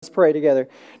pray together.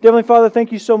 Heavenly Father,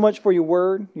 thank you so much for your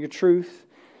word, your truth.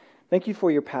 Thank you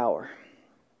for your power.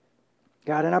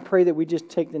 God, and I pray that we just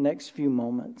take the next few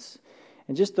moments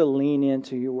and just to lean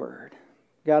into your word.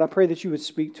 God, I pray that you would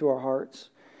speak to our hearts.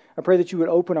 I pray that you would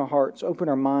open our hearts, open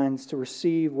our minds to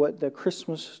receive what the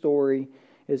Christmas story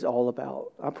is all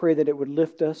about. I pray that it would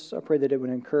lift us. I pray that it would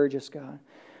encourage us, God.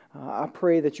 I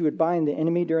pray that you would bind the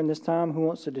enemy during this time who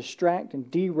wants to distract and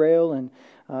derail and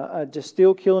just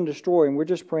steal, kill, and destroy. And we're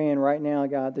just praying right now,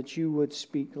 God, that you would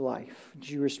speak life, that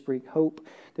you would speak hope,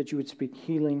 that you would speak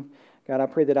healing. God, I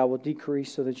pray that I will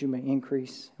decrease so that you may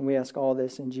increase. And we ask all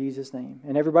this in Jesus' name.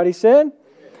 And everybody said,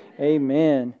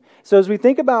 Amen. So as we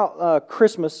think about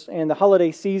Christmas and the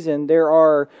holiday season,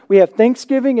 we have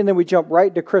Thanksgiving and then we jump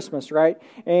right to Christmas, right?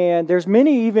 And there's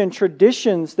many even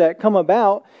traditions that come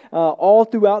about all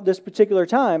throughout this particular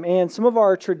time. And some of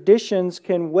our traditions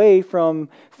can weigh from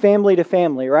family to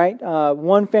family, right?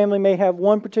 One family may have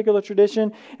one particular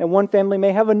tradition and one family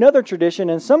may have another tradition.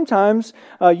 And sometimes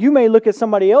you may look at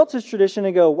somebody else's tradition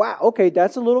and go, wow, okay,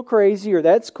 that's a little crazy, or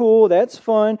that's cool, that's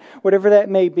fun, whatever that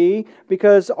may be,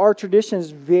 because our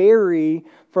traditions vary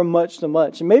from much to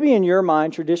much. And maybe in your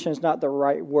mind, tradition is not the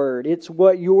right word. It's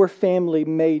what your family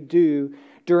may do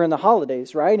during the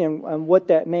holidays, right? And what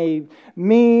that may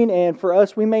mean. And for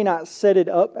us, we may not set it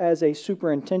up as a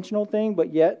super intentional thing,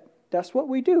 but yet that's what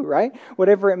we do, right?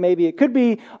 Whatever it may be. It could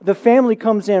be the family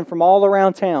comes in from all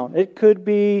around town. It could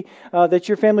be that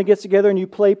your family gets together and you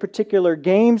play particular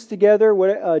games together,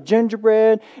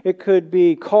 gingerbread. It could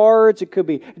be cards. It could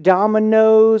be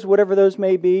dominoes, whatever those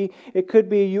may be. It could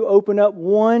be you open up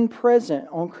one present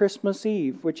on Christmas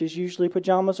Eve, which is usually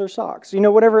pajamas or socks.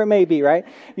 Whatever it may be, right?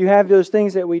 You have those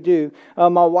things that we do.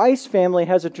 My wife's family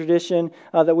has a tradition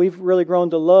that we've really grown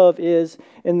to love is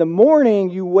in the morning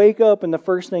you wake up and the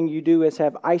first thing you do is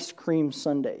have ice cream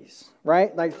sundaes,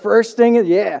 right? Like first thing is,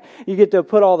 you get to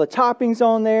put all the toppings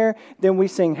on there. Then we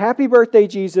sing Happy Birthday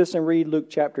Jesus and read Luke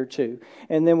chapter 2.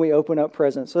 And then we open up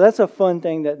presents. So that's a fun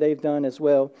thing that they've done as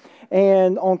well.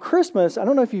 And on Christmas, I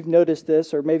don't know if you've noticed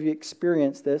this or maybe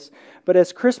experienced this, but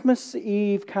as Christmas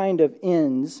Eve kind of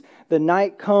ends, the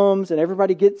night comes and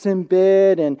everybody gets in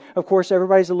bed. And of course,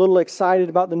 everybody's a little excited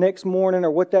about the next morning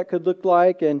or what that could look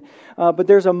like. And but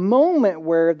there's a moment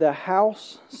where the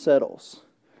house settles.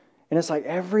 And it's like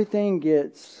everything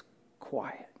gets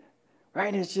quiet,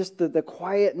 right? It's just the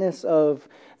quietness of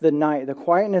the night, the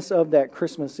quietness of that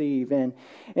Christmas Eve. And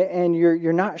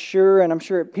you're not sure, and I'm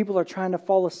sure people are trying to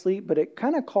fall asleep, but it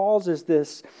kind of causes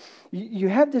this, you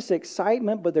have this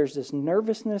excitement, but there's this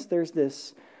nervousness, there's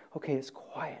this, okay, it's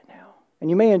quiet now. And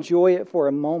you may enjoy it for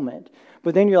a moment,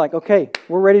 but then you're like, okay,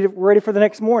 we're ready for the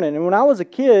next morning. And when I was a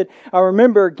kid, I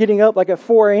remember getting up like at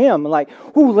 4 a.m. and like,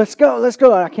 ooh, let's go.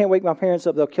 And I can't wake my parents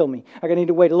up. They'll kill me. I need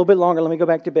to wait a little bit longer. Let me go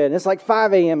back to bed. And it's like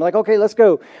 5 a.m. Like, okay, let's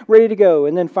go. Ready to go.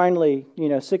 And then finally,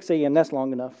 6 a.m., that's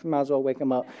long enough. Might as well wake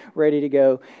them up. Ready to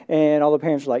go. And all the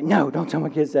parents are like, no, don't tell my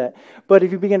kids that. But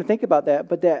if you begin to think about that,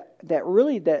 but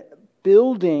that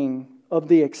building of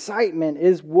the excitement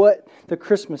is what the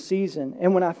Christmas season.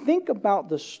 And when I think about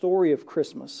the story of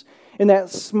Christmas, in that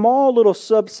small little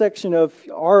subsection of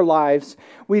our lives,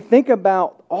 we think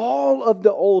about all of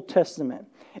the Old Testament.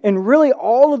 And really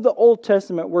all of the Old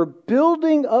Testament, we're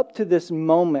building up to this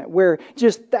moment where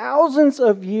just thousands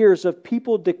of years of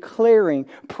people declaring,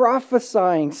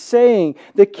 prophesying, saying,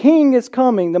 the King is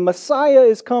coming, the Messiah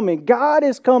is coming, God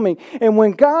is coming. And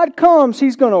when God comes,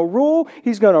 He's going to rule,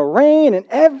 He's going to reign, and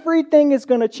everything is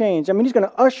going to change. I mean, He's going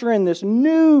to usher in this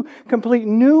complete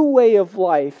new way of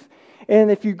life. And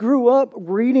if you grew up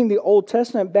reading the Old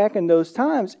Testament back in those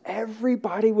times,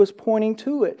 everybody was pointing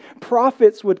to it.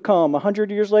 Prophets would come.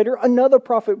 100 years later, another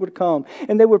prophet would come.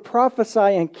 And they would prophesy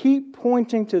and keep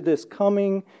pointing to this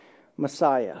coming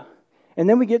Messiah. And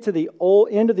then we get to the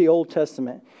end of the Old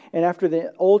Testament. And after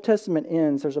the Old Testament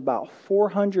ends, there's about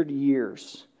 400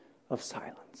 years of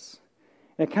silence.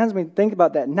 And it kind of makes me think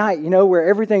about that night, where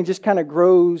everything just kind of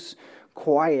grows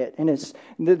quiet, and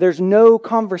there's no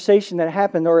conversation that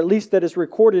happened, or at least that is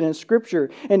recorded in Scripture,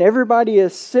 and everybody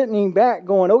is sitting back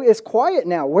going, oh, it's quiet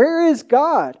now. Where is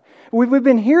God? We've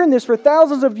been hearing this for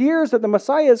thousands of years that the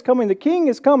Messiah is coming, the King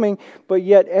is coming, but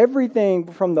yet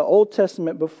everything from the Old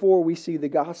Testament before we see the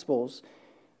Gospels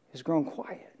has grown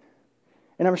quiet.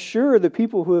 And I'm sure the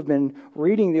people who have been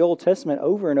reading the Old Testament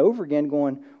over and over again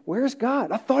going, where's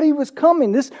God? I thought He was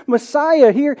coming. This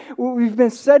Messiah here, we've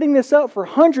been setting this up for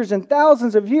hundreds and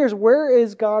thousands of years. Where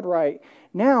is God right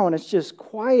now? And it's just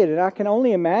quiet. And I can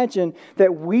only imagine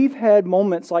that we've had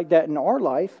moments like that in our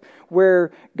life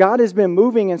where God has been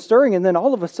moving and stirring, and then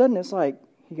all of a sudden it's like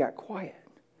He got quiet.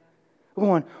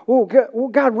 Going, oh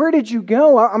God, where did you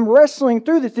go? I'm wrestling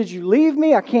through this. Did you leave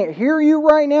me? I can't hear you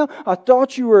right now. I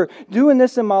thought you were doing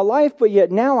this in my life, but yet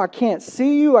now I can't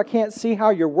see you. I can't see how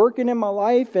you're working in my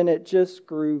life. And it just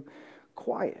grew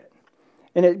quiet.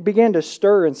 And it began to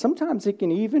stir. And sometimes it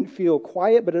can even feel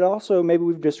quiet, but it also, maybe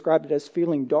we've described it as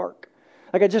feeling dark.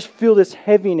 Like I just feel this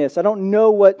heaviness. I don't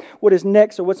know what is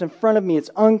next or what's in front of me. It's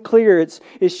unclear. It's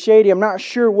shady. I'm not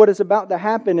sure what is about to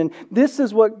happen. And this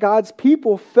is what God's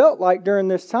people felt like during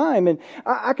this time. And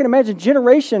I can imagine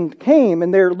generation came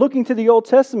and they're looking to the Old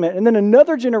Testament. And then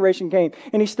another generation came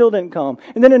and he still didn't come.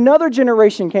 And then another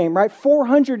generation came, right?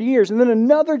 400 years. And then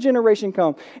another generation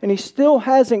come and he still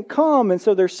hasn't come. And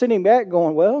so they're sitting back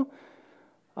going, well,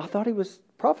 I thought he was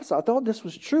prophesied. I thought this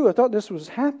was true. I thought this was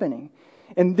happening.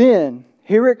 And then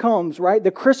here it comes, right?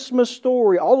 The Christmas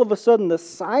story. All of a sudden, the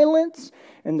silence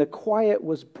and the quiet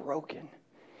was broken.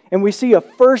 And we see a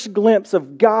first glimpse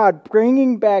of God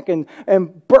bringing back and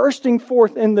bursting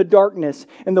forth in the darkness.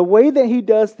 And the way that He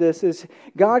does this is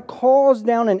God calls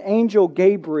down an angel,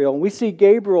 Gabriel. And we see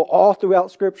Gabriel all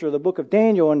throughout Scripture, the book of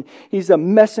Daniel. And he's a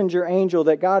messenger angel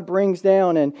that God brings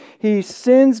down. And He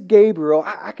sends Gabriel.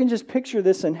 I can just picture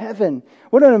this in heaven.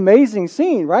 What an amazing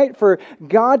scene, right? For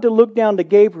God to look down to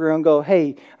Gabriel and go,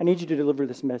 hey, I need you to deliver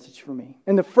this message for me.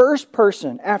 And the first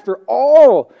person, after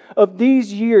all of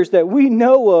these years that we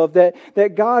know of,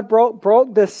 that God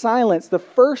brought the silence, the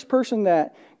first person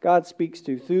that God speaks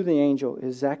to through the angel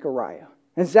is Zechariah.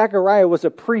 And Zechariah was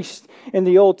a priest in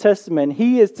the Old Testament.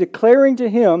 He is declaring to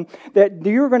him that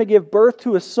you're going to give birth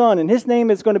to a son, and his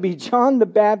name is going to be John the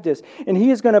Baptist, and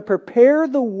he is going to prepare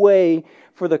the way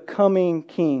for the coming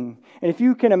king. And if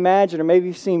you can imagine, or maybe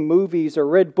you've seen movies or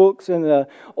read books in the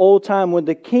old time, when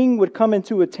the king would come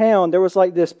into a town, there was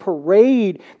like this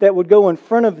parade that would go in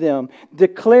front of them,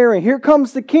 declaring, here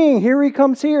comes the king, here he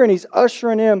comes here, and he's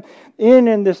ushering him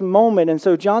in this moment. And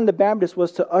so John the Baptist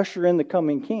was to usher in the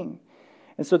coming king.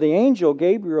 And so the angel,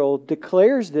 Gabriel,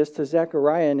 declares this to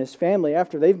Zechariah and his family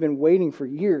after they've been waiting for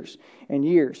years and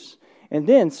years. And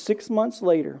then 6 months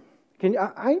later,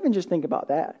 I even just think about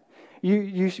that.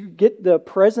 You get the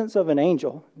presence of an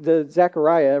angel, the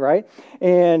Zechariah, right?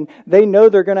 And they know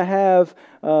they're going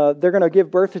to give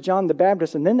birth to John the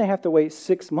Baptist, and then they have to wait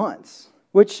 6 months,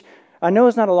 which I know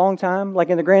is not a long time, like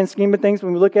in the grand scheme of things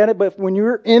when we look at it, but when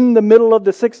you're in the middle of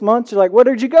the 6 months, you're like, where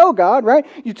did you go, God, right?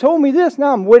 You told me this,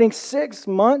 now I'm waiting 6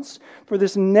 months for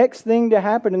this next thing to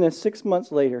happen, and then 6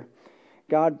 months later,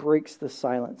 God breaks the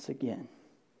silence again.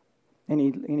 And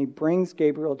he brings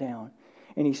Gabriel down.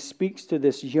 And he speaks to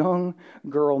this young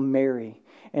girl, Mary.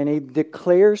 And he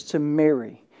declares to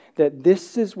Mary that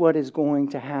this is what is going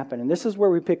to happen. And this is where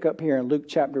we pick up here in Luke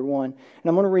chapter 1. And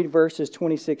I'm going to read verses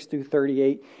 26 through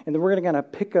 38. And then we're going to kind of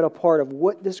pick it apart of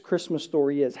what this Christmas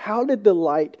story is. How did the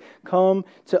light come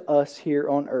to us here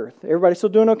on earth? Everybody still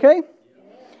doing okay?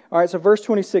 All right, so verse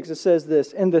 26, it says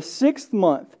this. In the 6th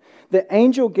month, the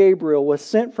angel Gabriel was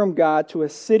sent from God to a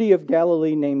city of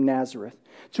Galilee named Nazareth,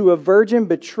 to a virgin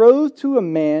betrothed to a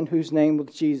man whose name was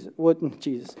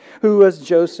Jesus, who was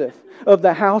Joseph, of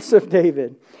the house of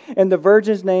David. And the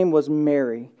virgin's name was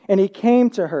Mary. And he came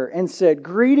to her and said,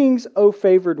 Greetings, O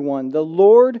favored one, the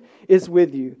Lord is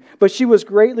with you. But she was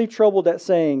greatly troubled at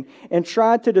saying, and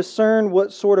tried to discern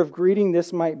what sort of greeting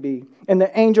this might be. And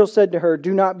the angel said to her,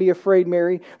 Do not be afraid,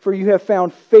 Mary, for you have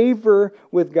found favor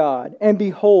with God. And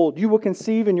behold, you will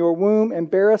conceive in your womb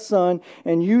and bear a son,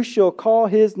 and you shall call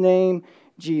his name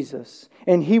Jesus,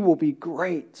 and he will be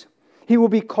great. He will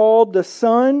be called the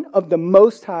Son of the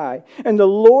Most High, and the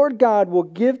Lord God will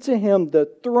give to him the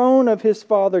throne of his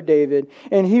father David,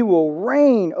 and he will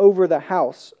reign over the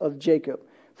house of Jacob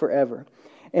forever.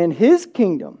 And his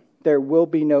kingdom there will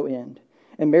be no end.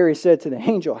 And Mary said to the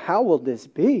angel, How will this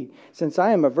be, since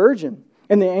I am a virgin?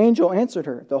 And the angel answered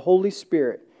her, The Holy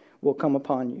Spirit will come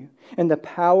upon you, and the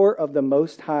power of the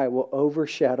Most High will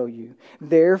overshadow you.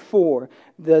 Therefore,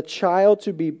 the child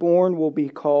to be born will be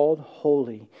called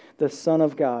Holy, the Son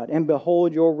of God. And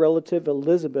behold, your relative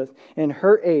Elizabeth, in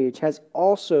her age, has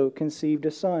also conceived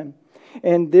a son.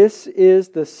 And this is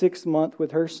the 6th month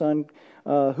with her son,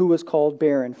 who was called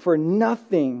barren. For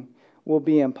nothing will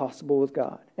be impossible with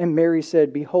God. And Mary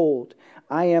said, Behold,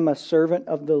 I am a servant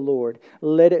of the Lord.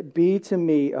 Let it be to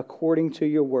me according to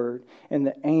your word. And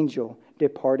the angel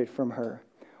departed from her.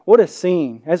 What a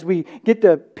scene as we get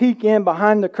to peek in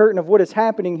behind the curtain of what is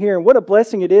happening here. And what a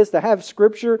blessing it is to have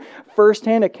Scripture,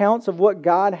 firsthand accounts of what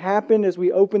God happened as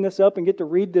we open this up and get to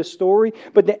read this story.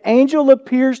 But the angel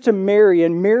appears to Mary,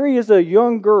 and Mary is a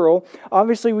young girl.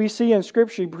 Obviously, we see in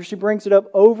Scripture, she brings it up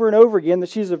over and over again that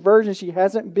she's a virgin. She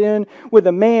hasn't been with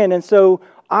a man. And so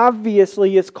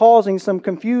Obviously, it's causing some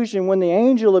confusion when the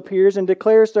angel appears and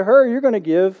declares to her, you're going to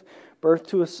give birth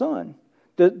to a son,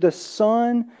 the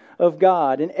Son of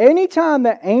God. And anytime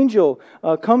that angel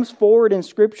comes forward in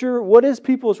Scripture, what is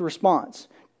people's response?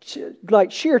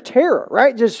 Like sheer terror,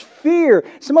 right? Just fear.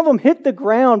 Some of them hit the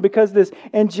ground because this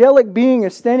angelic being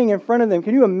is standing in front of them.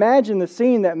 Can you imagine the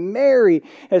scene that Mary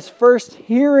is first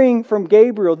hearing from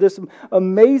Gabriel, this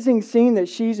amazing scene that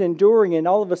she's enduring, and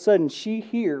all of a sudden she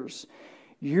hears,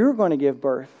 you're going to give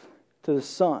birth to the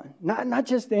Son. Not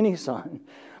just any son,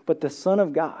 but the Son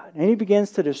of God. And he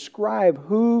begins to describe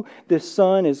who this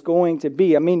Son is going to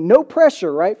be. I mean, no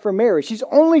pressure, right, for Mary. She's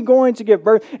only going to give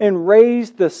birth and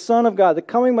raise the Son of God, the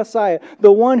coming Messiah,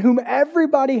 the one whom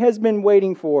everybody has been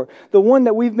waiting for, the one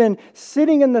that we've been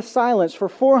sitting in the silence for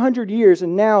 400 years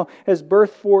and now has birthed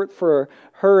forth for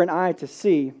her and I to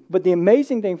see. But the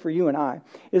amazing thing for you and I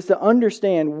is to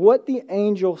understand what the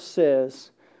angel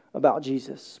says about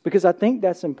Jesus, because I think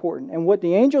that's important. And what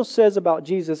the angel says about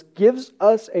Jesus gives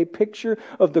us a picture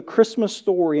of the Christmas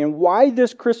story and why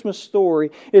this Christmas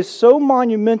story is so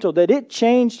monumental that it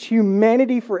changed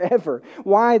humanity forever.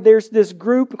 Why there's this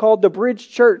group called the Bridge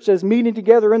Church that's meeting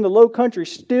together in the Low Country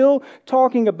still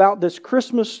talking about this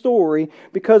Christmas story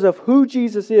because of who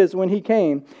Jesus is when He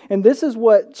came. And this is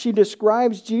what she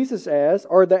describes Jesus as,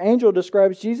 or the angel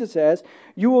describes Jesus as.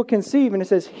 You will conceive, and it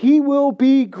says, He will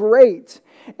be great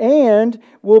and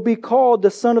will be called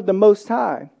the Son of the Most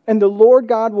High. And the Lord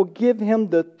God will give Him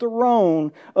the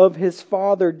throne of His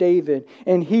father David,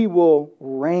 and He will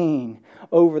reign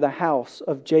over the house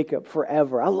of Jacob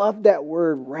forever. I love that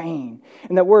word reign.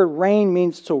 And that word reign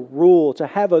means to rule, to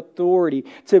have authority,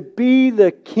 to be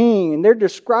the king. And they're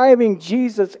describing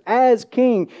Jesus as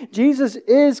king. Jesus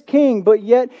is king, but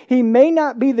yet He may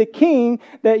not be the king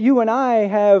that you and I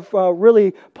have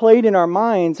really played in our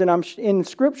minds. And in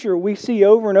Scripture, we see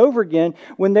over and over again,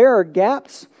 when there are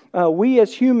gaps, we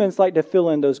as humans like to fill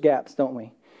in those gaps, don't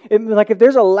we? If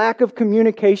there's a lack of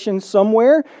communication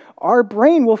somewhere, our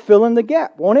brain will fill in the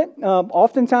gap, won't it?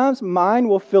 Oftentimes, mine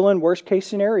will fill in worst case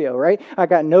scenario, right? I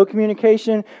got no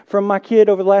communication from my kid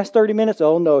over the last 30 minutes.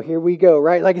 Oh no, here we go,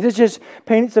 right? Like this just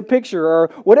paints a picture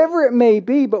or whatever it may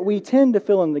be, but we tend to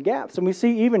fill in the gaps. And we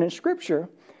see even in Scripture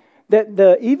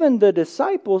that even the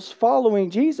disciples following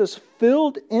Jesus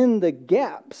filled in the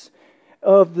gaps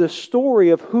of the story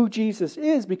of who Jesus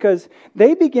is, because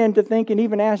they began to think and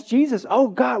even ask Jesus, oh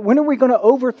God, when are we going to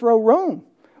overthrow Rome?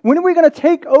 When are we going to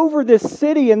take over this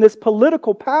city and this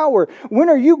political power? When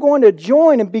are you going to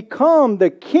join and become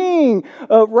the king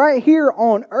right here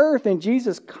on earth? And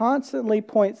Jesus constantly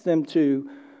points them to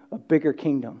a bigger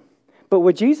kingdom. But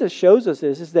what Jesus shows us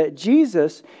is that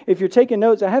Jesus, if you're taking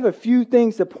notes, I have a few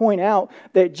things to point out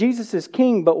that Jesus is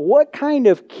king, but what kind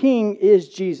of king is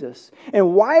Jesus?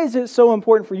 And why is it so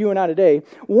important for you and I today?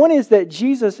 One is that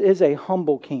Jesus is a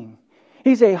humble king.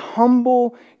 He's a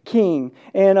humble king.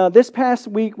 And this past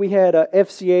week we had a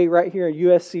FCA right here at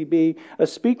USCB. A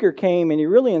speaker came and he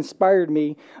really inspired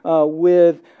me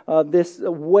with this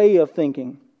way of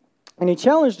thinking. And he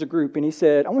challenged the group and he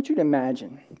said, I want you to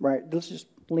imagine, right? Let's just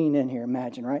lean in here,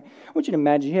 imagine, right? I want you to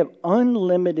imagine you have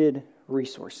unlimited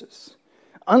resources.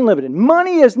 Unlimited.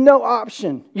 Money is no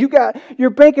option. You got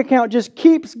your bank account just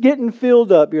keeps getting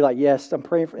filled up. You're like, yes, I'm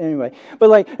praying for anyway.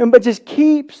 But just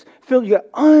keeps filled. You got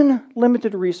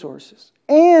unlimited resources,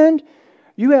 and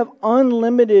you have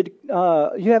unlimited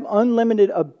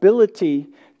ability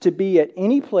to be at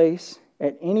any place,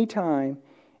 at any time,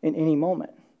 in any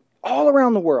moment. All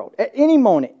around the world, at any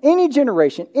moment, any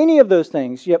generation, any of those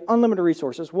things, you have unlimited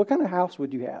resources. What kind of house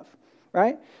would you have,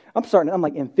 right? I'm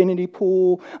like infinity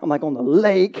pool. I'm like on the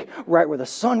lake, right where the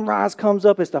sunrise comes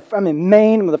up. I'm in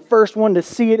Maine. I'm the first one to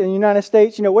see it in the United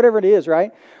States. Whatever it is,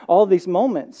 right? All of these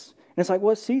moments. And it's like,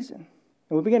 what season?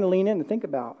 And we begin to lean in and think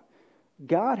about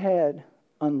God had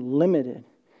unlimited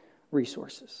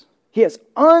resources. He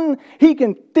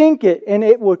can think it and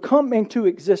it would come into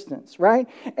existence, right?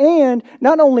 And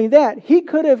not only that, He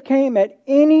could have came at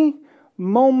any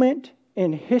moment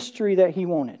in history that He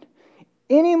wanted.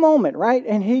 Any moment, right?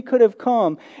 And He could have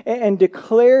come and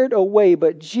declared a way,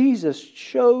 but Jesus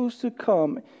chose to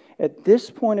come at this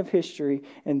point of history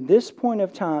and this point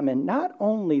of time. And not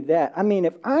only that,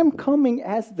 if I'm coming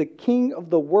as the King of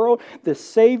the world, the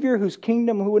Savior whose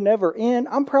kingdom would never end,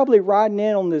 I'm probably riding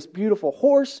in on this beautiful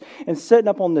horse and setting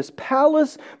up on this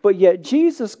palace. But yet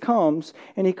Jesus comes,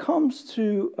 and He comes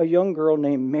to a young girl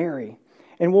named Mary.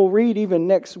 And we'll read even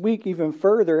next week, even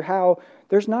further, how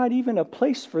there's not even a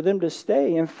place for them to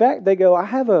stay. In fact, they go, I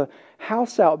have a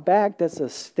house out back that's a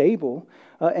stable.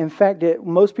 In fact,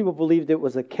 most people believed it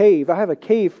was a cave. I have a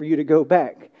cave for you to go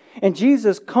back. And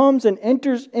Jesus comes and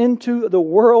enters into the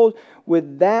world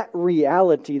with that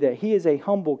reality that He is a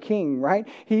humble King, right?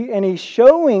 He's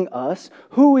showing us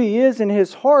who He is in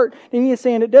His heart. And He is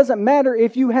saying it doesn't matter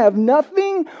if you have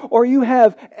nothing or you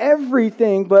have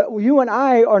everything, but you and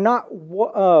I are not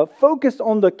focused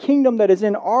on the kingdom that is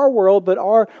in our world, but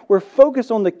we're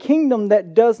focused on the kingdom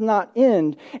that does not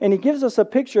end. And He gives us a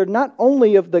picture not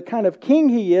only of the kind of King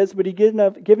He is, but He's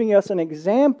giving us an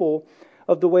example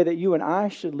of the way that you and I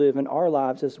should live in our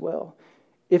lives as well.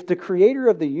 If the Creator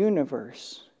of the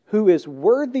universe, who is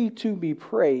worthy to be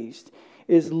praised,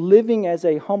 is living as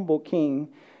a humble King,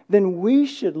 then we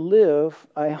should live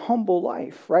a humble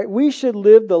life, right? We should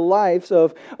live the lives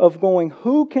of going,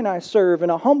 who can I serve?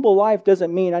 And a humble life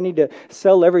doesn't mean I need to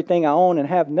sell everything I own and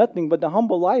have nothing, but the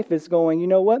humble life is going, you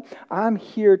know what? I'm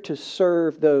here to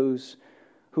serve those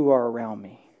who are around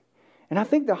me. And I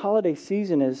think the holiday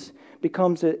season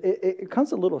becomes a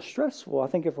little stressful, I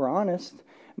think, if we're honest.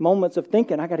 Moments of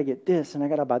thinking, I got to get this, and I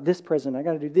got to buy this present, I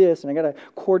got to do this, and I got to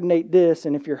coordinate this.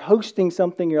 And if you're hosting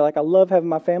something, you're like, I love having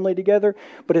my family together,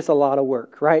 but it's a lot of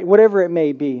work, right? Whatever it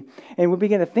may be. And we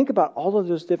begin to think about all of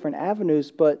those different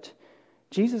avenues, but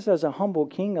Jesus as a humble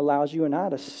King allows you and I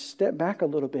to step back a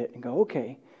little bit and go,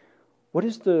 okay, what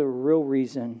is the real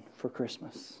reason for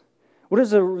Christmas? What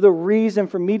is the reason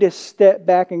for me to step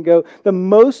back and go, the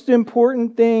most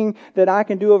important thing that I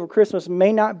can do over Christmas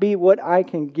may not be what I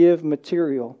can give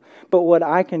material, but what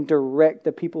I can direct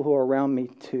the people who are around me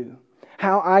to.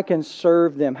 How I can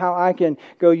serve them. How I can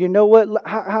go, you know what?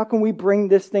 How can we bring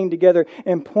this thing together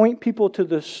and point people to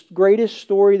the greatest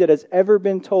story that has ever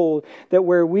been told? That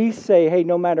where we say, hey,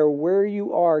 no matter where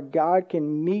you are, God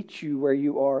can meet you where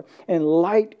you are. And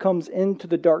light comes into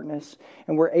the darkness.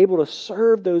 And we're able to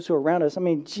serve those who are around us. I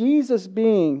mean, Jesus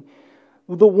being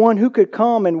the one who could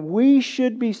come and we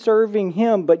should be serving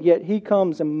Him. But yet He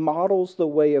comes and models the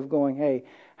way of going, hey,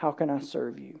 how can I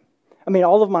serve you? I mean,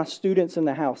 all of my students in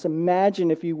the house,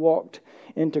 imagine if you walked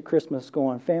into Christmas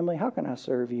going, family, how can I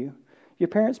serve you? Your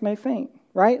parents may faint,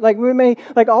 right? Like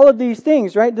all of these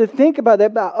things, right? To think about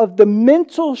that, of the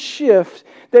mental shift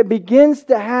that begins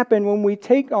to happen when we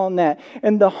take on that.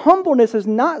 And the humbleness is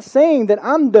not saying that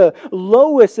I'm the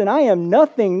lowest and I am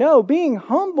nothing. No, being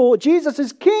humble, Jesus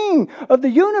is King of the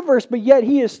universe, but yet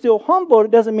He is still humble.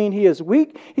 It doesn't mean He is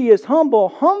weak. He is humble.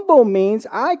 Humble means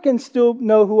I can still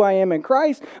know who I am in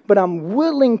Christ, but I'm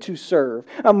willing to serve.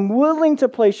 I'm willing to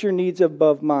place your needs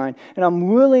above mine, and I'm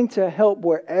willing to help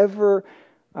wherever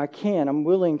I can. I'm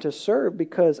willing to serve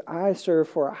because I serve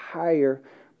for a higher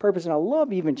purpose. And I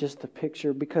love even just the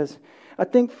picture, because I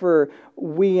think for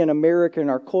we in America and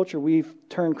our culture, we've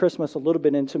turned Christmas a little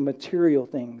bit into material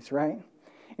things, right?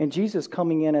 And Jesus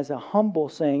coming in as a humble,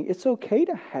 saying it's okay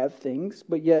to have things,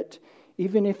 but yet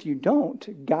even if you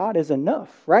don't, God is enough,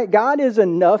 right? God is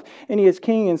enough, and He is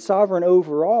King and sovereign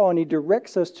over all, and He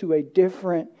directs us to a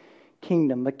different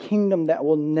kingdom, a kingdom that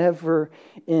will never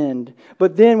end.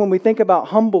 But then when we think about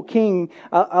humble King,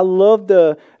 I love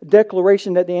the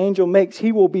declaration that the angel makes.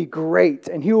 He will be great,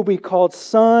 and He will be called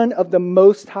Son of the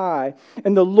Most High,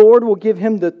 and the Lord will give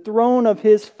Him the throne of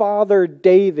His father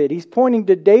David. He's pointing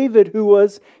to David, who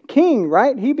was king,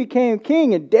 right? He became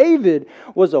king, and David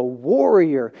was a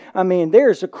warrior. I mean,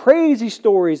 there's crazy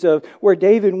stories of where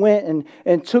David went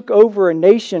and took over a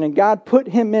nation, and God put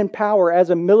him in power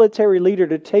as a military leader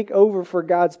to take over for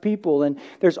God's people. And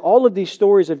there's all of these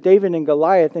stories of David and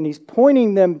Goliath, and He's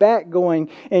pointing them back going,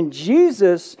 and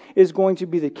Jesus is going to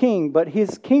be the king, but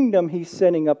His kingdom He's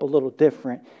setting up a little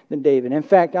different than David. In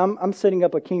fact, I'm setting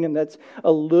up a kingdom that's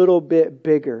a little bit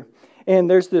bigger. And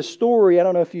there's this story, I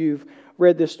don't know if you've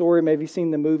read this story, maybe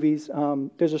seen the movies.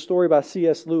 There's a story by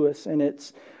C.S. Lewis, and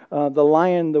it's The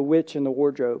Lion, the Witch, and the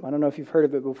Wardrobe. I don't know if you've heard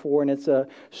of it before, and it's a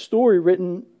story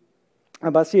written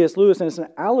by C.S. Lewis, and it's an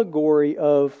allegory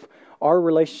of our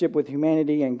relationship with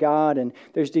humanity and God, and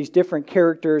there's these different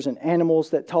characters and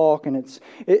animals that talk, and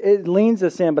it leans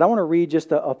us in. But I want to read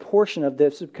just a portion of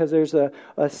this, because there's a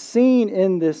scene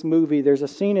in this movie, there's a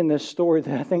scene in this story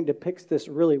that I think depicts this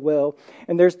really well.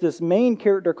 And there's this main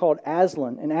character called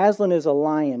Aslan, and Aslan is a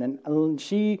lion, and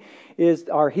he is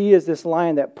this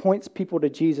lion that points people to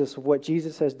Jesus, of what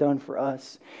Jesus has done for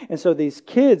us. And so these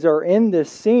kids are in this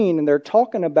scene, and they're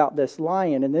talking about this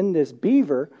lion, and then this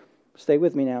beaver. Stay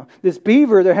with me now. This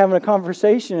beaver, they're having a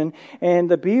conversation, and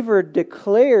the beaver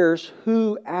declares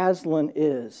who Aslan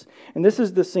is. And this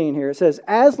is the scene here. It says,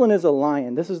 Aslan is a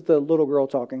lion. This is the little girl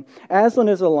talking. Aslan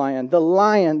is a lion,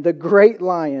 the great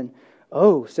lion.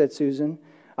 Oh, said Susan,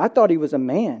 I thought he was a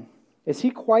man. Is he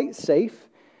quite safe?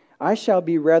 I shall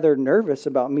be rather nervous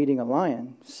about meeting a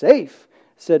lion. Safe,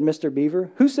 said Mr. Beaver.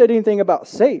 Who said anything about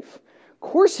safe? Of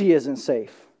course he isn't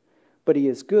safe. but He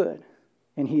is good,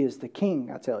 and He is the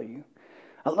King, I tell you.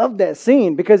 I love that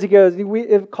scene because he goes,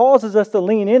 it causes us to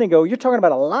lean in and go, you're talking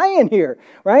about a lion here,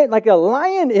 right? Like a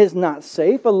lion is not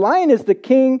safe. A lion is the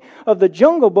king of the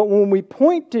jungle. But when we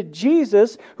point to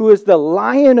Jesus, who is the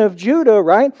Lion of Judah,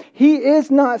 right? He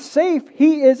is not safe.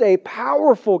 He is a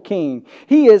powerful king.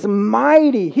 He is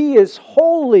mighty. He is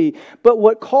holy. But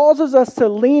what causes us to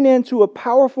lean into a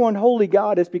powerful and holy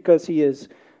God is because He is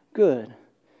good,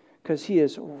 because He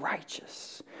is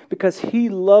righteous, because He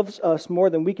loves us more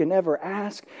than we can ever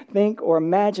ask, think, or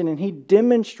imagine. And He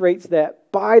demonstrates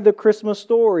that by the Christmas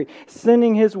story,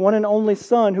 sending His one and only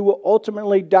Son who will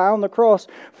ultimately die on the cross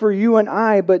for you and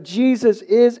I. But Jesus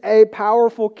is a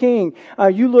powerful King.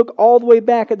 You look all the way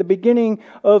back at the beginning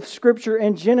of Scripture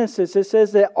in Genesis. It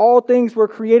says that all things were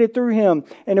created through Him.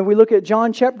 And if we look at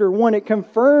John chapter 1, it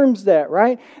confirms that,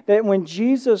 right? That when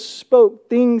Jesus spoke,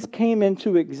 things came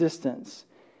into existence.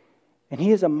 And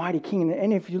He is a mighty King.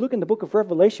 And if you look in the book of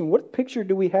Revelation, what picture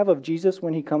do we have of Jesus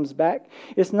when He comes back?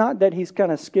 It's not that He's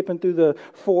kind of skipping through the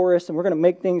forest and we're going to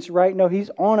make things right. No, He's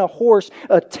on a horse,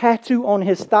 a tattoo on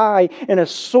His thigh, and a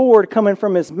sword coming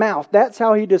from His mouth. That's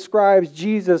how He describes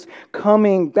Jesus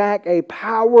coming back, a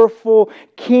powerful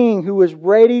King who is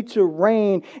ready to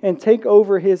reign and take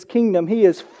over His kingdom. He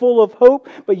is full of hope,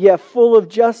 but yet full of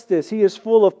justice. He is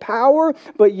full of power,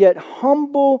 but yet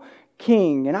humble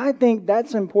King. And I think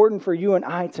that's important for you and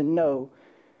I to know,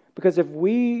 because if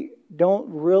we don't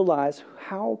realize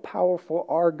how powerful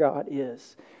our God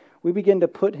is, we begin to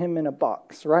put Him in a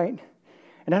box, right?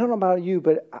 And I don't know about you,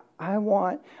 but I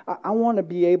want to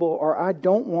be able, or I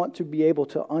don't want to be able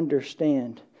to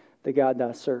understand the God that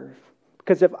I serve.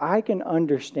 Because if I can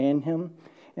understand Him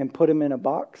and put Him in a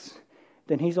box,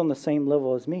 then He's on the same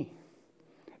level as me.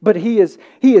 But He is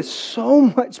so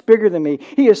much bigger than me.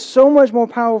 He is so much more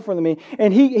powerful than me.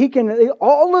 And He can,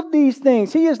 all of these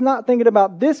things, He is not thinking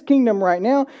about this kingdom right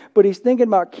now, but He's thinking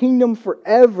about kingdom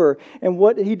forever. And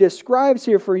what He describes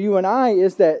here for you and I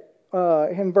is that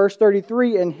in verse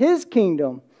 33, in His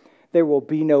kingdom, there will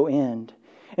be no end.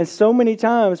 And so many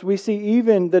times we see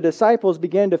even the disciples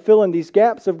begin to fill in these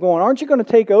gaps of going, aren't you going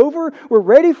to take over? We're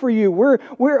ready for you.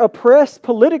 We're oppressed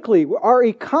politically. Our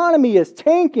economy is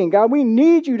tanking. God, we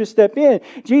need you to step in.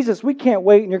 Jesus, we can't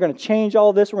wait, and you're going to change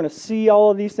all this. We're going to see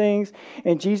all of these things.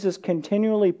 And Jesus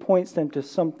continually points them to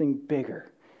something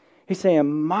bigger. He's saying,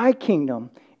 my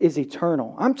kingdom is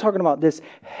eternal. I'm talking about this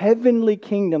heavenly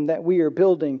kingdom that we are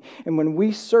building. And when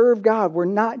we serve God, we're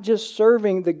not just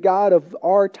serving the God of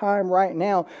our time right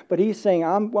now, but He's saying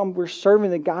we're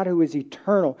serving the God who is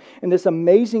eternal. And this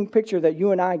amazing picture that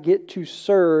you and I get to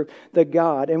serve the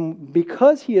God. And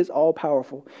because He is all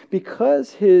powerful,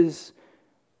 because His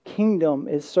kingdom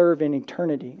is served in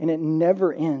eternity and it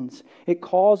never ends, it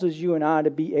causes you and I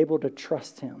to be able to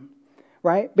trust Him.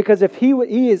 Right? Because if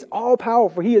He is all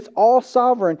powerful, He is all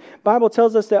sovereign. The Bible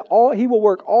tells us that He will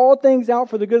work all things out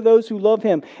for the good of those who love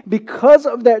Him. Because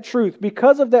of that truth,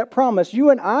 because of that promise, you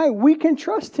and I, we can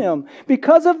trust Him.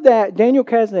 Because of that, Daniel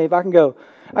Cazenave,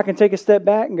 I can take a step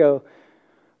back and go,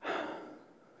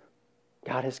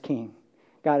 God is King.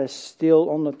 God is still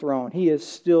on the throne. He is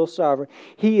still sovereign.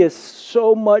 He is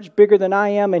so much bigger than I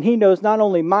am, and He knows not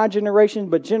only my generation,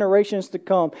 but generations to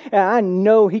come. And I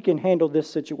know He can handle this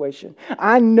situation.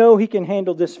 I know He can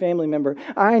handle this family member.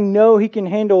 I know He can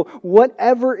handle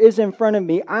whatever is in front of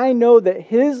me. I know that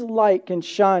His light can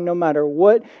shine no matter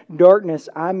what darkness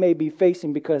I may be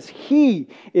facing, because He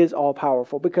is all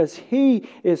powerful, because He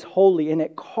is holy. And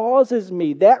it causes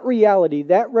me, that reality,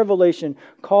 that revelation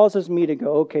causes me to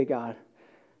go, okay, God,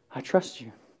 I trust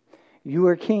you. You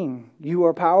are King. You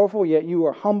are powerful, yet you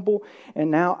are humble. And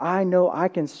now I know I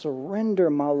can surrender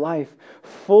my life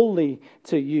fully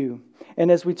to you.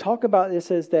 And as we talk about this, it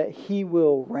says that He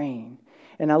will reign.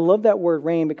 And I love that word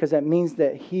reign because that means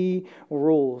that He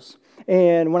rules.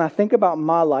 And when I think about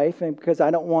my life, and because I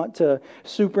don't want to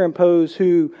superimpose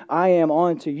who I am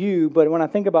onto you, but when I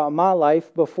think about my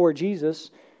life before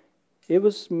Jesus, it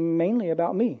was mainly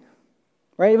about me.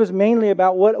 Right? It was mainly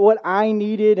about what I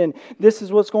needed, and this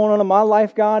is what's going on in my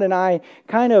life, God. And I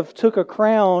kind of took a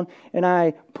crown and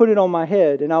I put it on my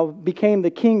head, and I became the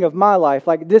king of my life.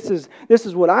 Like, this is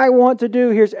what I want to do.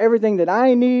 Here's everything that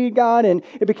I need, God. And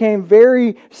it became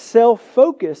very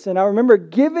self-focused. And I remember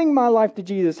giving my life to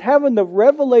Jesus, having the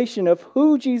revelation of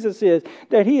who Jesus is,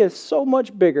 that He is so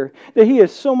much bigger, that He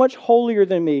is so much holier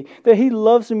than me, that He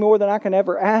loves me more than I can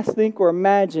ever ask, think, or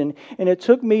imagine. And it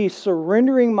took me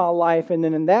surrendering my life, and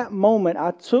then in that moment,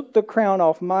 I took the crown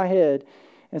off my head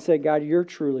and said, God, you're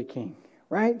truly King,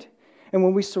 right? And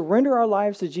when we surrender our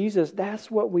lives to Jesus, that's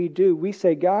what we do. We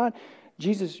say, God,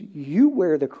 Jesus, you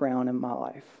wear the crown in my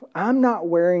life. I'm not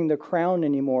wearing the crown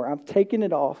anymore. I've taken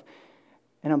it off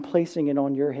and I'm placing it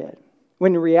on your head.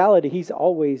 When in reality, he's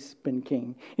always been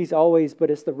king.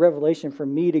 But it's the revelation for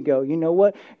me to go, you know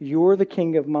what? You're the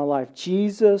king of my life.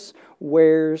 Jesus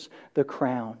wears the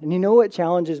crown. And you know what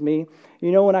challenges me?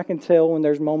 You know when I can tell when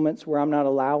there's moments where I'm not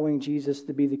allowing Jesus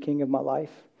to be the king of my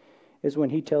life? Is when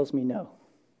he tells me no.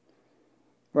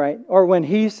 Right? Or when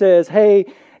he says,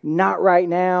 hey, not right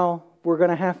now. We're going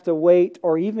to have to wait.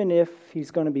 Or even if he's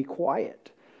going to be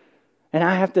quiet. And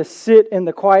I have to sit in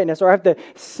the quietness, or I have to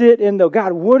sit in the,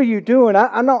 God, what are you doing?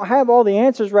 I don't have all the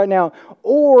answers right now.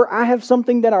 Or I have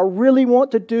something that I really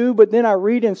want to do, but then I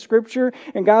read in Scripture,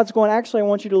 and God's going, actually, I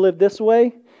want you to live this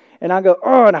way. And I go,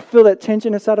 oh, and I feel that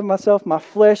tension inside of myself, my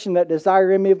flesh, and that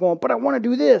desire in me of going, but I want to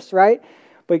do this, right?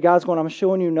 But God's going, I'm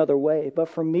showing you another way. But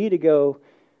for me to go,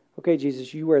 okay,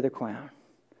 Jesus, you wear the crown.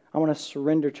 I want to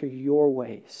surrender to your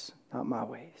ways, not my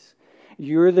ways.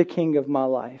 You're the king of my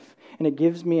life. And it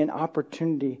gives me an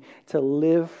opportunity to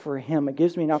live for him. It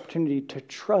gives me an opportunity to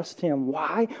trust him.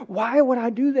 Why? Why would I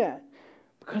do that?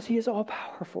 Because he is all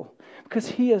powerful. Because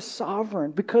he is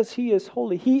sovereign. Because he is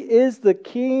holy. He is the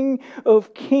King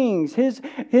of kings. His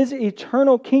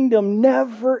eternal kingdom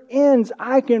never ends.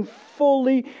 I can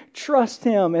fully trust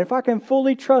him. And if I can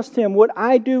fully trust him, what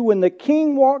I do when the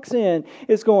king walks in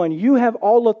is going, you have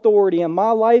all authority in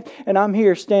my life, and I'm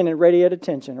here standing ready at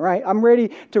attention, right? I'm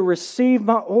ready to receive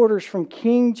my orders from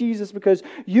King Jesus because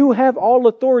you have all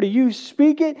authority. You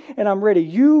speak it, and I'm ready.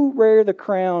 You wear the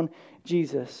crown,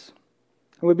 Jesus.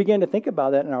 And we begin to think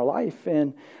about that in our life,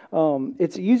 and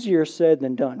it's easier said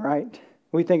than done, right?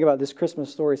 We think about this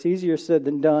Christmas story. It's easier said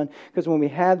than done because when we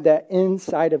have that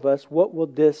inside of us, what will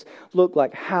this look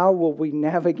like? How will we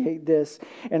navigate this?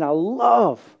 And I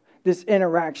love this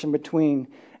interaction between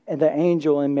the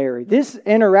angel and Mary. This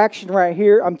interaction right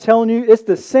here, I'm telling you, it's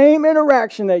the same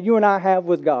interaction that you and I have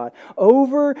with God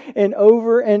over and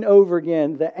over and over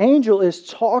again. The angel is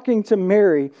talking to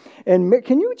Mary, and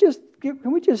can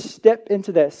we just step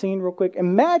into that scene real quick?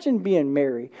 Imagine being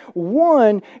Mary.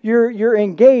 One, you're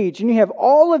engaged and you have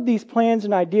all of these plans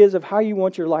and ideas of how you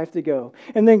want your life to go.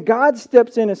 And then God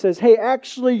steps in and says, hey,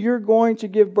 actually, you're going to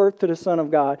give birth to the Son of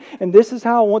God. And this is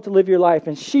how I want to live your life.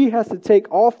 And she has to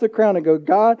take off the crown and go,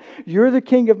 God, you're the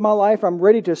king of my life. I'm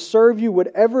ready to serve you,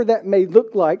 whatever that may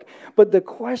look like. But the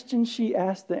question she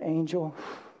asked the angel,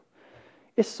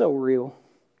 it's so real.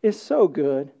 It's so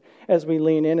good. As we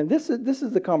lean in, and this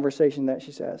is the conversation that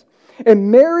she says. And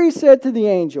Mary said to the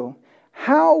angel,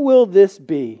 how will this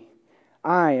be?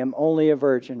 I am only a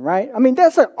virgin, right? I mean,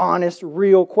 that's an honest,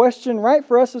 real question, right?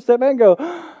 For us to step back and go,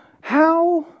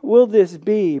 how will this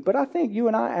be? But I think you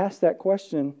and I ask that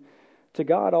question to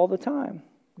God all the time.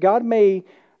 God may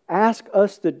ask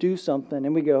us to do something,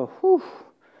 and we go, whew,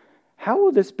 how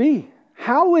will this be?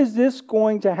 How is this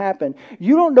going to happen?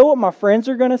 You don't know what my friends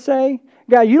are going to say.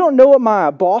 God, you don't know what my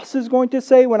boss is going to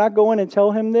say when I go in and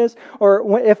tell him this.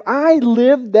 Or if I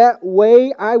lived that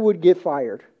way, I would get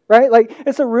fired. Right? Like,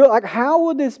 it's a real, like, how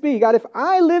would this be? God, if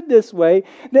I live this way,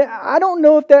 then I don't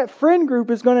know if that friend group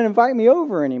is going to invite me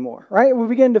over anymore. Right? We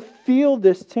begin to feel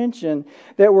this tension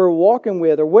that we're walking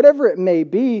with, or whatever it may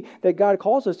be that God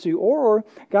calls us to. Or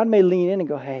God may lean in and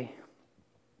go, hey,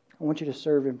 I want you to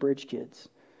serve in Bridge Kids.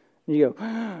 And you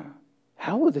go,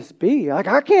 how will this be? Like,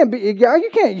 I can't be, God, you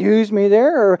can't use me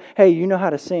there. Or, hey, you know how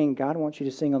to sing. God wants you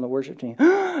to sing on the worship team.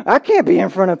 I can't be in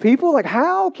front of people. Like,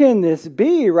 how can this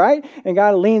be, right? And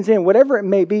God leans in, whatever it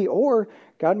may be. Or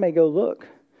God may go, look,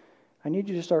 I need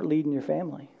you to start leading your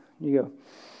family. You go,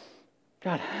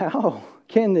 God, how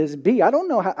can this be? I don't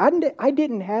know how. I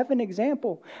didn't have an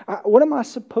example. What am I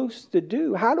supposed to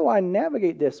do? How do I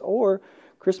navigate this? Or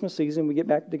Christmas season, we get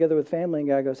back together with family and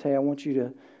God goes, hey, I want you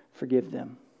to forgive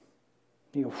them.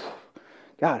 You go,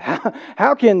 God,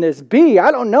 how can this be?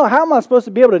 I don't know. How am I supposed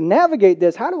to be able to navigate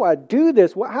this? How do I do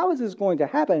this? How is this going to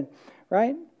happen?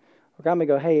 Right? Or God may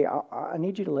go, hey, I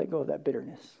need you to let go of that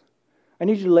bitterness. I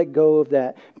need you to let go of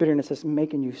that bitterness that's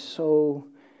making you so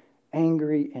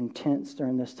angry and tense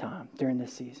during this time, during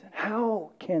this season.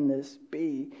 How can this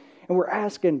be? And we're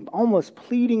asking, almost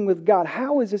pleading with God,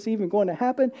 how is this even going to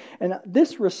happen? And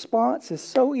this response is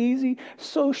so easy,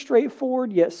 so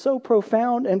straightforward, yet so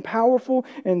profound and powerful.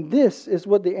 And this is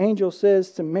what the angel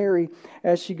says to Mary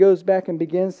as she goes back and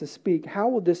begins to speak. How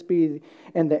will this be?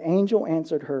 And the angel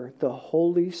answered her, the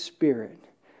Holy Spirit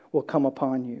will come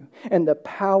upon you, and the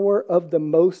power of the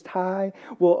Most High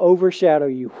will overshadow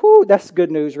you. Whew, that's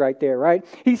good news right there, right?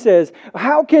 He says,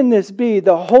 how can this be?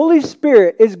 The Holy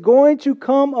Spirit is going to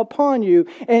come upon you,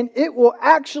 and it will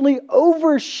actually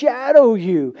overshadow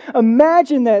you.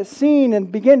 Imagine that scene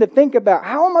and begin to think about,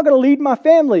 how am I going to lead my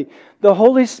family? The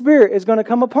Holy Spirit is going to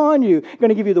come upon you, going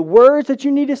to give you the words that you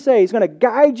need to say. He's going to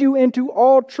guide you into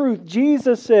all truth.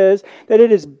 Jesus says that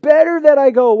it is better that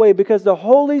I go away because the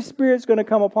Holy Spirit is going to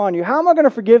come upon you. How am I going to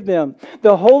forgive them?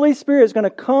 The Holy Spirit is going to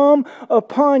come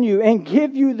upon you and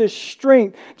give you the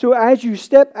strength to, as you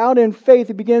step out in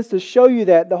faith, it begins to show you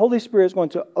that the Holy Spirit is going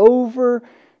to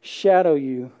overshadow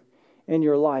you in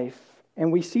your life. And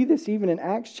we see this even in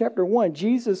Acts chapter 1.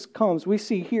 Jesus comes. We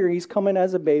see here He's coming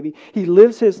as a baby. He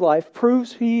lives His life,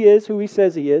 proves He is who He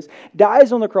says He is,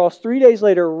 dies on the cross 3 days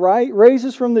later,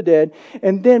 raises from the dead.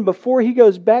 And then before He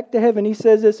goes back to heaven, He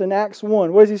says this in Acts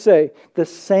 1. What does He say? The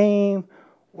same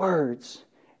words.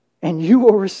 And you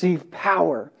will receive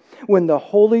power when the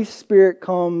Holy Spirit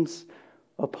comes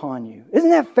upon you. Isn't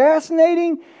that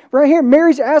fascinating? Right here,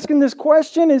 Mary's asking this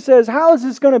question and says, how is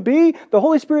this going to be? The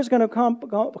Holy Spirit is going to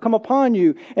come upon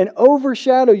you and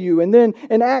overshadow you. And then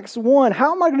in Acts 1,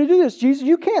 how am I going to do this? Jesus,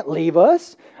 you can't leave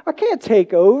us. I can't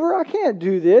take over. I can't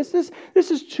do this.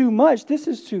 This is too much. This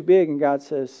is too big. And God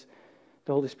says,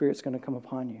 the Holy Spirit's going to come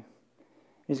upon you.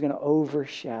 He's going to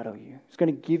overshadow you. He's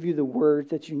going to give you the words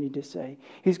that you need to say.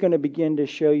 He's going to begin to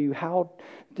show you how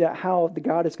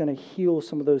God is going to heal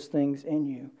some of those things in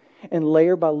you. And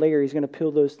layer by layer, He's going to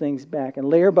peel those things back. And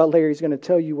layer by layer, He's going to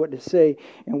tell you what to say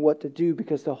and what to do,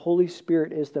 because the Holy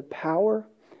Spirit is the power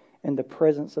and the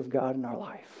presence of God in our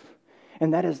life.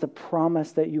 And that is the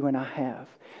promise that you and I have,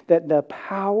 that the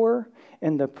power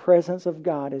and the presence of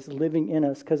God is living in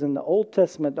us. Because in the Old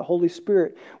Testament, the Holy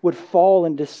Spirit would fall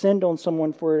and descend on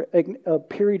someone for a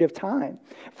period of time,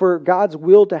 for God's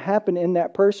will to happen in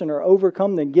that person or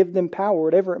overcome them, give them power,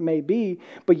 whatever it may be.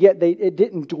 But yet it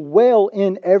didn't dwell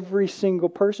in every single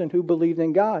person who believed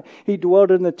in God. He dwelled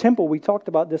in the temple. We talked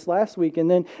about this last week. And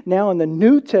then now in the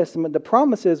New Testament, the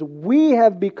promise is we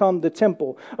have become the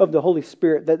temple of the Holy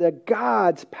Spirit, that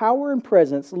God's power and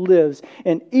presence lives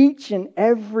in each and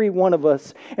every one of us.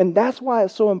 And that's why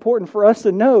it's so important for us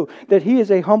to know that He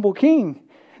is a humble King,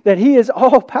 that He is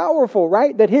all-powerful,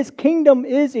 right? That His kingdom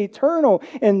is eternal.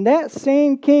 And that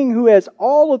same King who has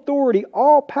all authority,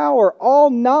 all power, all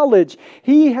knowledge,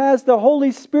 He has the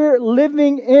Holy Spirit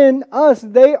living in us.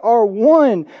 They are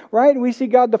one, right? We see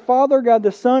God the Father, God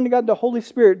the Son, God the Holy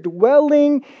Spirit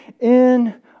dwelling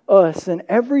in us. And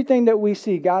everything that we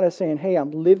see, God is saying, hey,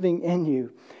 I'm living in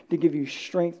you, to give you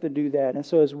strength to do that. And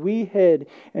so as we head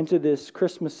into this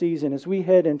Christmas season, as we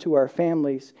head into our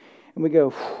families, and we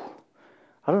go,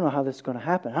 I don't know how this is going to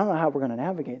happen. I don't know how we're going to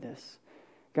navigate this.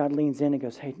 God leans in and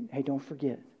goes, hey, don't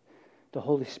forget, the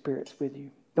Holy Spirit's with you.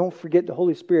 Don't forget the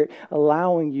Holy Spirit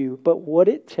allowing you, but what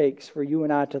it takes for you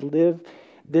and I to live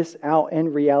this out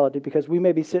in reality, because we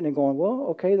may be sitting and going, well,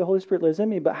 okay, the Holy Spirit lives in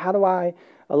me, but how do I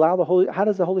allow how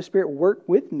does the Holy Spirit work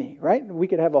with me, right? We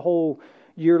could have a whole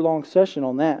year-long session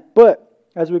on that. But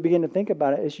as we begin to think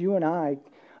about it, it's you and I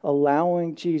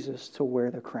allowing Jesus to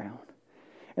wear the crown.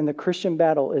 And the Christian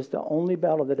battle is the only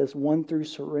battle that is won through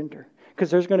surrender. Because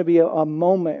there's going to be a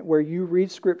moment where you read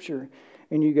Scripture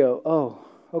and you go, oh,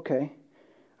 okay,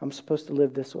 I'm supposed to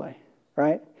live this way,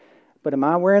 right? But am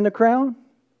I wearing the crown,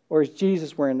 or is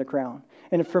Jesus wearing the crown?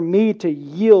 And for me to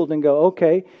yield and go,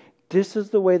 okay, this is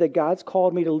the way that God's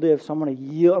called me to live, so I'm going to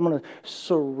yield, I'm going to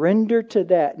surrender to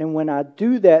that. And when I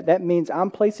do that, that means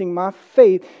I'm placing my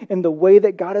faith in the way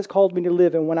that God has called me to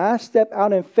live. And when I step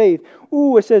out in faith,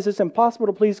 it says it's impossible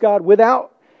to please God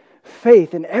without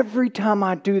faith. And every time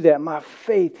I do that, my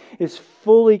faith is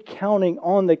fully counting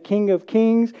on the King of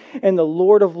Kings and the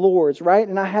Lord of Lords, right?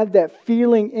 And I have that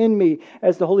feeling in me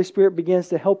as the Holy Spirit begins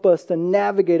to help us, to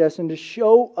navigate us and to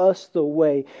show us the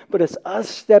way. But it's us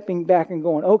stepping back and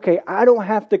going, okay, I don't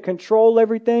have to control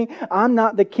everything. I'm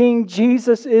not the King.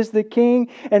 Jesus is the King.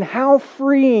 And how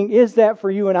freeing is that for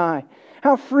you and I?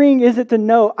 How freeing is it to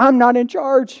know I'm not in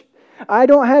charge? I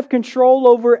don't have control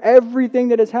over everything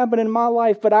that has happened in my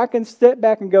life, but I can step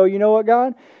back and go, you know what,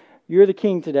 God? You're the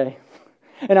King today.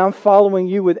 And I'm following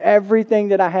you with everything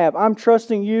that I have. I'm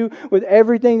trusting you with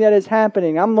everything that is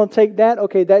happening. I'm going to take that.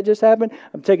 Okay, that just happened.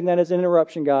 I'm taking that as an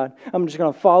interruption, God. I'm just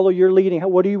going to follow your leading.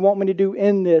 What do you want me to do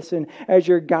in this? And as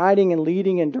you're guiding and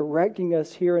leading and directing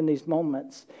us here in these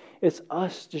moments, it's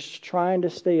us just trying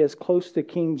to stay as close to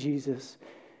King Jesus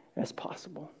as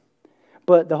possible.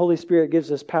 But the Holy Spirit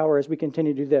gives us power as we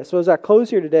continue to do that. So as I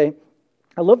close here today,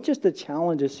 I love just the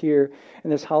challenges here in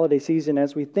this holiday season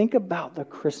as we think about the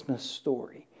Christmas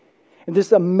story. And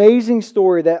this amazing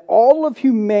story that all of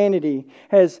humanity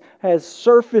has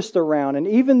surfaced around. And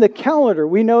even the calendar,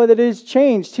 we know that it has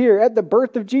changed here at the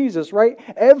birth of Jesus, right?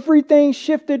 Everything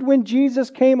shifted when Jesus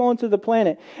came onto the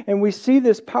planet. And we see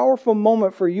this powerful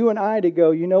moment for you and I to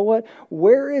go, you know what?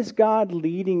 Where is God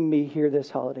leading me here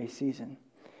this holiday season?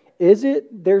 Is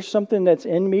it there's something that's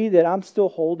in me that I'm still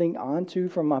holding on to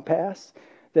from my past,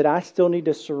 that I still need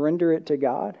to surrender it to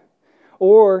God?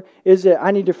 Or is it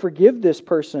I need to forgive this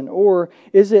person? Or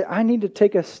is it I need to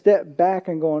take a step back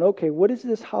and going, okay, what is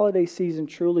this holiday season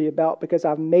truly about? Because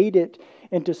I've made it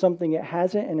into something it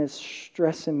hasn't and it's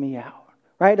stressing me out,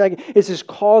 right? Like it's just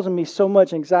causing me so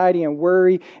much anxiety and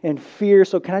worry and fear.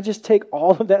 So can I just take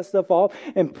all of that stuff off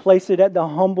and place it at the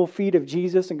humble feet of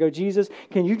Jesus and go, Jesus,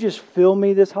 can you just fill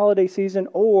me this holiday season?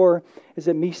 Or is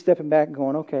it me stepping back and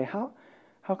going, okay, how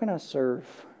can I serve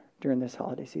during this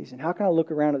holiday season? How can I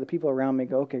look around at the people around me and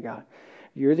go, okay, God,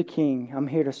 you're the King. I'm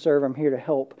here to serve. I'm here to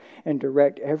help and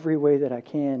direct every way that I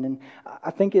can. And I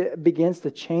think it begins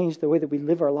to change the way that we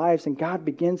live our lives, and God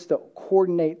begins to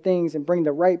coordinate things and bring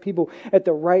the right people at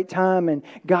the right time. And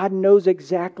God knows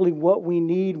exactly what we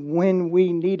need when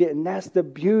we need it. And that's the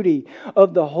beauty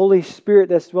of the Holy Spirit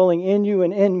that's dwelling in you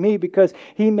and in me, because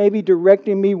He may be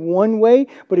directing me one way,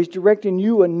 but He's directing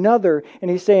you another.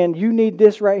 And He's saying, you need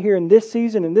this right here in this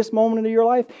season, in this moment of your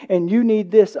life, and you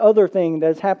need this other thing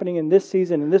that's happening in this season,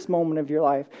 in this moment of your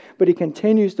life. But He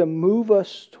continues to move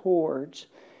us towards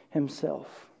Himself.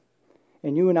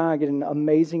 And you and I get an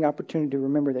amazing opportunity to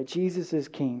remember that Jesus is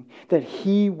King, that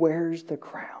He wears the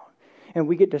crown. And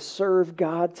we get to serve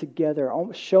God together,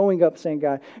 showing up saying,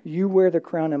 God, you wear the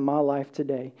crown in my life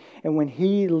today. And when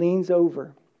He leans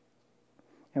over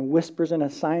and whispers an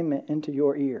assignment into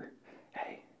your ear,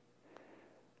 hey,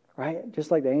 right?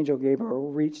 Just like the angel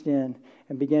Gabriel reached in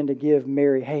and began to give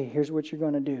Mary, hey, here's what you're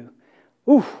going to do.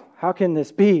 Ooh, how can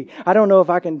this be? I don't know if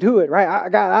I can do it,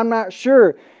 right? God, I'm not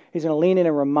sure. He's going to lean in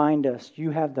and remind us, you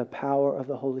have the power of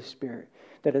the Holy Spirit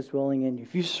that is dwelling in you.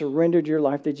 If you surrendered your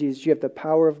life to Jesus, you have the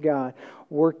power of God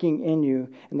working in you.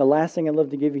 And the last thing I'd love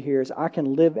to give you here is I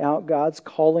can live out God's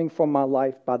calling for my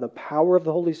life by the power of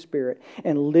the Holy Spirit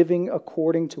and living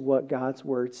according to what God's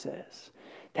Word says.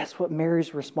 That's what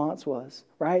Mary's response was,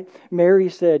 right? Mary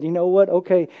said, you know what?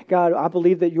 Okay, God, I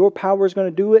believe that your power is going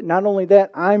to do it. Not only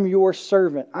that, I'm your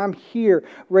servant. I'm here,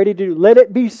 ready to do. Let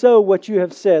it be so what you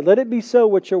have said. Let it be so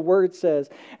what your word says.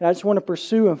 And I just want to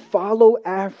pursue and follow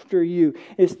after you.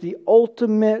 It's the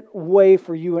ultimate way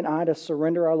for you and I to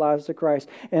surrender our lives to Christ.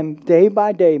 And day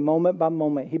by day, moment by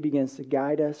moment, He begins to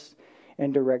guide us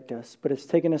and direct us. But it's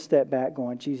taking a step back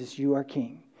going, Jesus, you are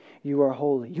King. You are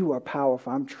holy. You are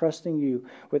powerful. I'm trusting you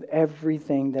with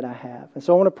everything that I have. And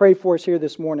so I want to pray for us here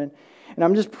this morning. And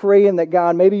I'm just praying that,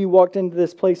 God, maybe you walked into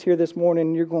this place here this morning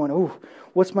and you're going, oh,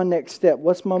 what's my next step?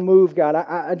 What's my move, God?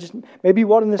 I just, maybe you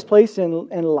walked in this place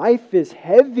and life is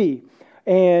heavy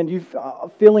and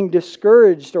you're feeling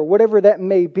discouraged or whatever that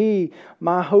may be.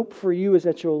 My hope for you is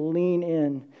that you'll lean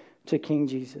in to King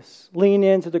Jesus. Lean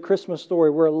into the Christmas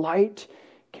story where light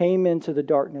came into the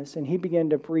darkness and He began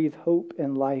to breathe hope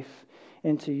and life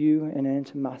into you and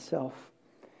into myself.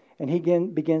 And He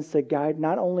begins to guide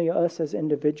not only us as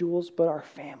individuals, but our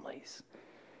families.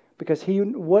 Because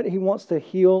what He wants to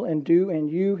heal and do in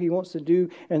you, He wants to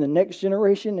do in the next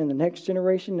generation, and the next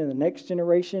generation, and the next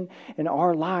generation. In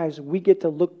our lives, we get to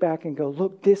look back and go,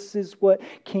 look, this is what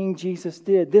King Jesus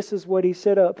did. This is what He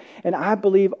set up. And I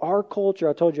believe our culture,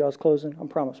 I told you I was closing. I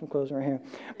promise I'm closing right here.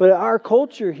 But our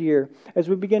culture here, as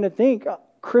we begin to think,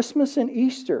 Christmas and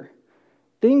Easter,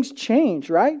 things change,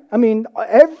 right? I mean,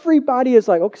 everybody is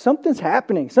like, okay, something's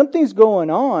happening. Something's going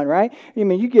on, right? I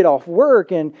mean, you get off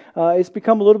work and it's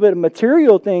become a little bit of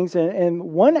material things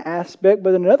in one aspect,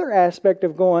 but another aspect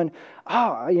of going,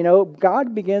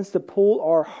 God begins to pull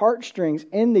our heartstrings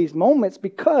in these moments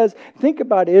because, think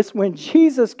about it, it's when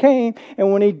Jesus came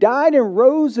and when He died and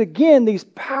rose again, these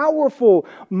powerful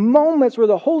moments where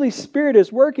the Holy Spirit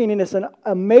is working, and it's an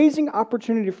amazing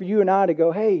opportunity for you and I to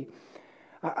go, hey,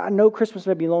 I know Christmas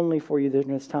may be lonely for you during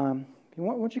this time.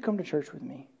 Why don't you come to church with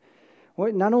me?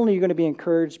 Not only are you going to be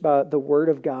encouraged by the Word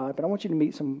of God, but I want you to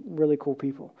meet some really cool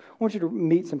people. I want you to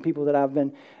meet some people that I've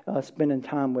been spending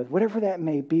time with, whatever that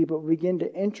may be, but begin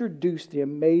to introduce the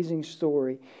amazing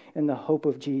story and the hope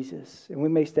of Jesus. And we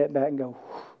may step back and go,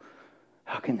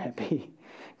 how can that be?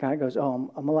 God goes,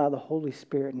 I'm allowed the Holy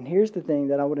Spirit. And here's the thing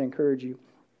that I would encourage you,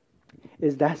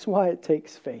 is that's why it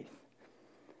takes faith.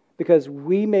 Because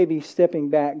we may be stepping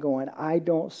back going, I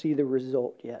don't see the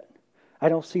result yet. I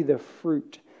don't see the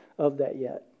fruit of that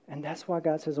yet. And that's why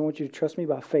God says, I want you to trust me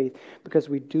by faith, because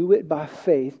we do it by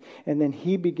faith, and then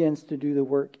He begins to do the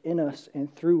work in us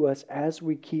and through us as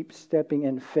we keep stepping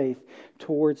in faith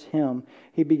towards Him.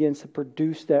 He begins to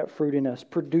produce that fruit in us,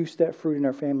 produce that fruit in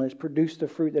our families, produce the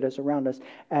fruit that is around us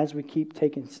as we keep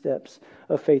taking steps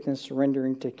of faith and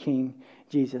surrendering to King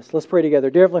Jesus. Let's pray together.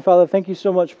 Dear Heavenly Father, thank you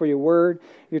so much for your word,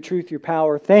 your truth, your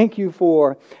power. Thank you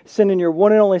for sending your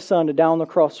one and only Son to die on the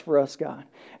cross for us, God.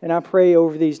 And I pray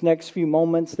over these next few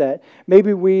moments that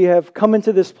maybe we have come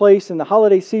into this place and the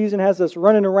holiday season has us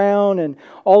running around, and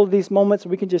all of these moments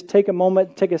we can just take a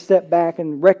moment, take a step back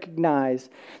and recognize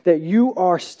that you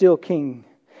are still King.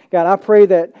 God, I pray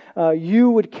that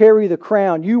you would carry the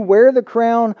crown. You wear the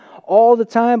crown all the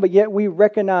time, but yet we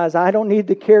recognize I don't need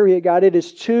to carry it, God. It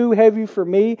is too heavy for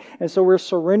me, and so we're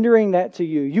surrendering that to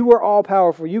you. You are all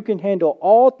powerful. You can handle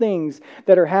all things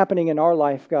that are happening in our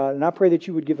life, God. And I pray that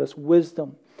you would give us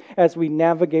wisdom as we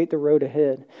navigate the road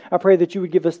ahead. I pray that you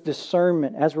would give us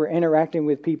discernment as we're interacting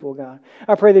with people, God.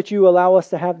 I pray that you allow us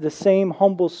to have the same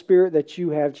humble spirit that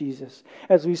you have, Jesus,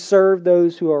 as we serve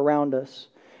those who are around us.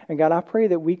 And God, I pray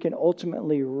that we can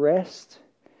ultimately rest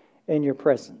in your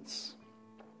presence.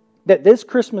 That this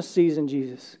Christmas season,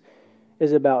 Jesus,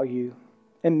 is about you.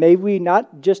 And may we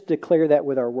not just declare that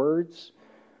with our words,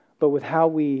 but with how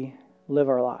we live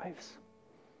our lives,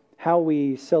 how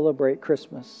we celebrate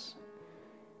Christmas.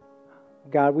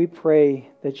 God, we pray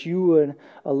that you would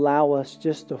allow us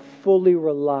just to fully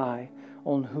rely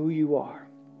on who you are.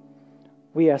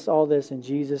 We ask all this in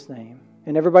Jesus' name.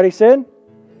 And everybody said,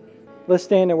 let's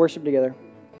stand and worship together.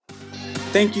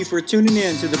 Thank you for tuning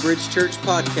in to the Bridge Church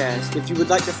podcast. If you would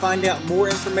like to find out more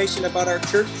information about our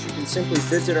church, you can simply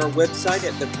visit our website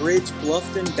at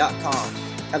thebridgebluffton.com.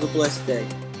 Have a blessed day.